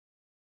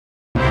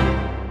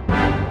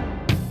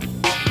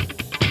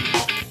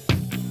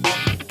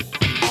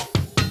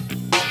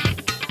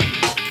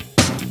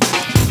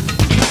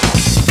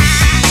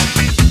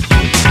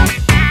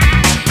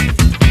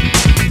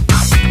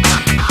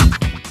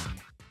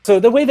So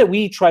the way that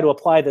we try to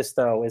apply this,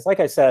 though, is, like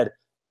I said,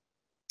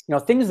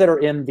 things that are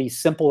in the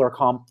simple or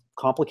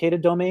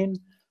complicated domain,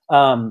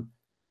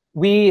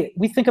 we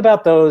think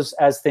about those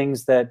as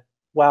things that,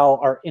 while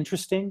are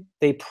interesting,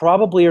 they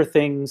probably are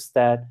things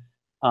that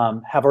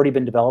have already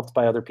been developed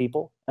by other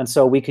people. And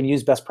so we can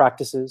use best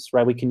practices,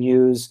 right? We can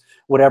use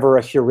whatever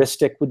a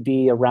heuristic would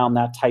be around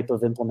that type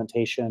of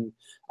implementation.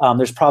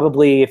 There's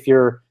probably, if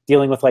you're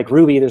dealing with like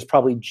Ruby, there's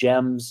probably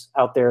gems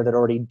out there that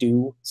already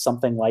do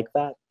something like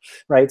that,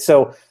 right?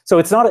 So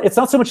it's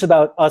not so much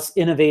about us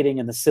innovating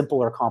in the simple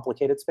or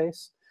complicated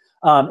space.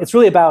 It's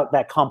really about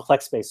that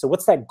complex space. So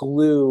what's that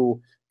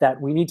glue that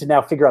we need to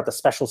now figure out the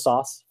special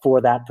sauce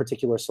for that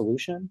particular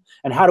solution?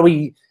 And how do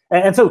we,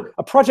 and so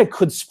a project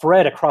could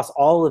spread across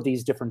all of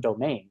these different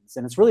domains.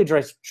 And it's really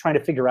just trying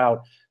to figure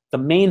out the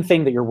main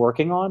thing that you're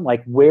working on,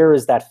 like where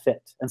is that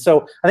fit? And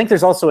so I think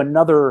there's also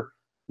another,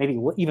 maybe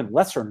even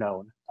lesser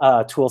known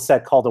tool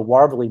set called a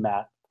Warbly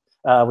map,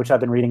 which I've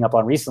been reading up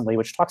on recently,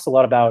 which talks a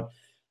lot about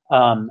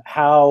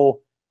how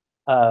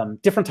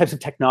different types of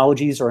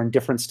technologies are in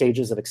different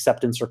stages of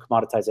acceptance or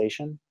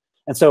commoditization.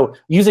 And so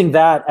using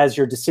that as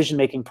your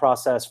decision-making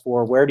process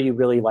for where do you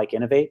really like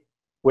innovate,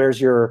 where's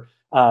your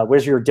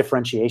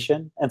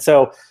differentiation. And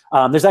so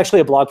there's actually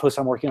a blog post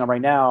I'm working on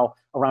right now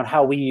around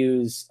how we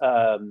use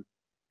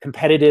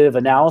competitive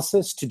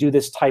analysis to do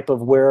this type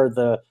of where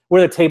the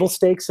table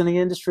stakes in the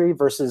industry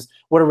versus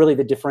what are really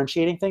the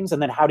differentiating things,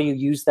 and then how do you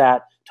use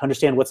that to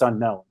understand what's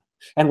unknown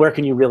and where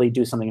can you really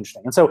do something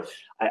interesting. And so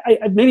I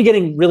maybe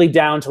getting really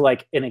down to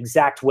like an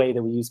exact way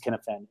that we use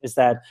Cynefin is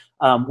that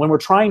when we're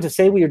trying to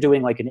say we are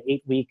doing like an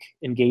 8-week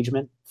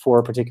engagement for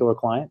a particular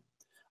client,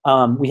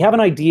 we have an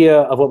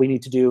idea of what we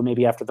need to do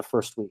maybe after the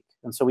first week.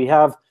 And so we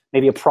have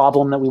maybe a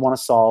problem that we want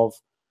to solve.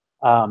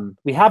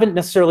 We haven't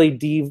necessarily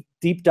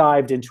deep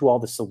dived into all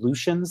the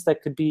solutions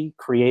that could be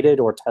created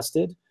or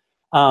tested,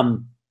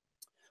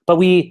 but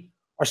we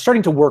are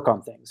starting to work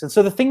on things. And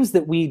so the things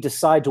that we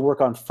decide to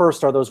work on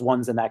first are those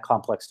ones in that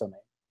complex domain.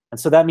 And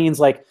so that means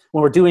like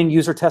when we're doing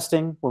user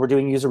testing, when we're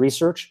doing user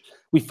research,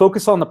 we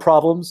focus on the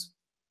problems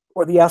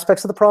or the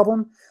aspects of the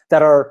problem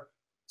that are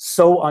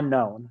so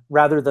unknown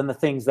rather than the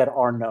things that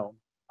are known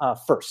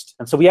first.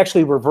 And so we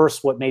actually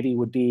reverse what maybe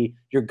would be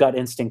your gut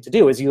instinct to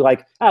do is you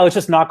like, let's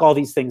just knock all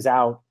these things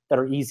out that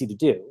are easy to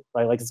do,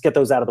 right? Like let's get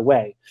those out of the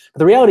way. But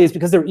the reality is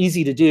because they're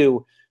easy to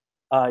do,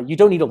 you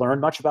don't need to learn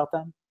much about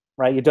them,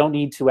 right? You don't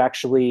need to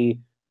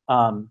actually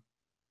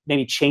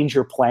maybe change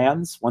your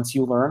plans once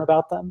you learn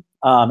about them.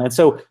 And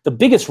so the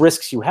biggest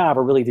risks you have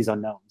are really these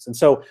unknowns. And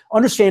so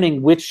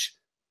understanding which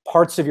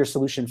parts of your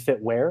solution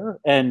fit where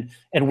and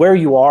where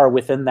you are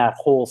within that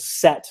whole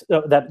set,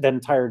 that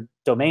entire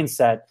domain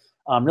set,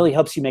 really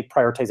helps you make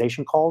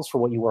prioritization calls for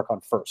what you work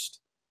on first.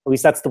 At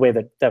least that's the way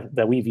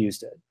that we've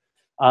used it.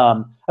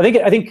 I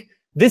think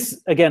this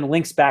again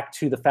links back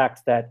to the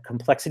fact that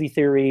complexity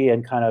theory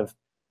and kind of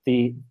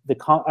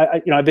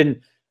I've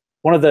been,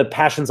 one of the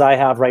passions I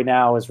have right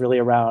now is really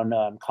around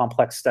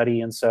complex study,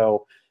 and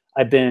so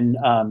I've been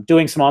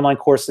doing some online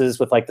courses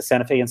with like the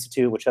Cynefin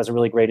Institute, which has a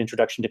really great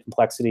introduction to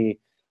complexity.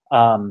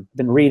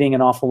 Been reading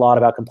an awful lot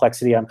about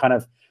complexity. I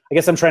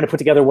guess I'm trying to put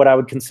together what I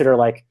would consider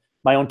like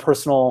my own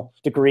personal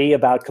degree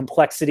about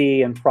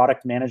complexity and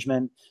product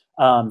management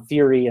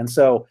theory. And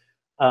so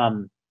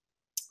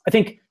I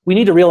think we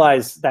need to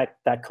realize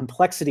that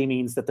complexity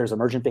means that there's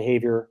emergent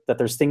behavior, that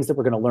there's things that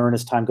we're going to learn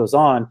as time goes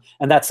on,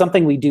 and that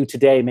something we do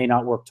today may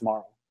not work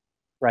tomorrow,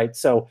 right?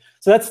 So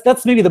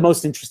that's maybe the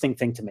most interesting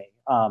thing to me.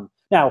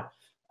 Now,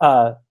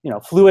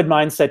 fluid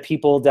mindset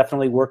people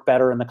definitely work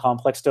better in the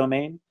complex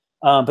domain,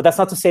 but that's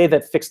not to say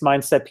that fixed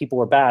mindset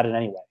people are bad in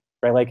any way,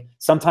 right? Like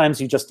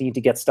sometimes you just need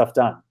to get stuff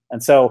done.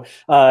 And so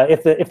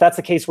if that's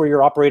the case where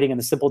you're operating in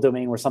the simple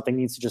domain where something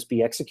needs to just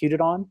be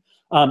executed on,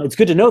 it's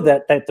good to know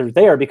that they're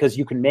there because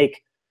you can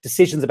make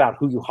decisions about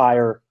who you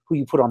hire, who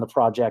you put on the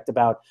project,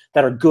 about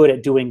that are good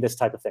at doing this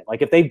type of thing.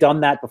 Like if they've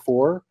done that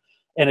before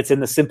and it's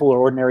in the simple or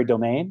ordinary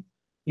domain,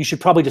 you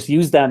should probably just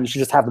use them. You should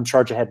just have them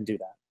charge ahead and do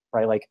that,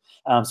 right? Like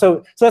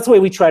so that's the way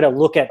we try to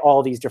look at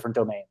all these different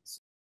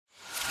domains.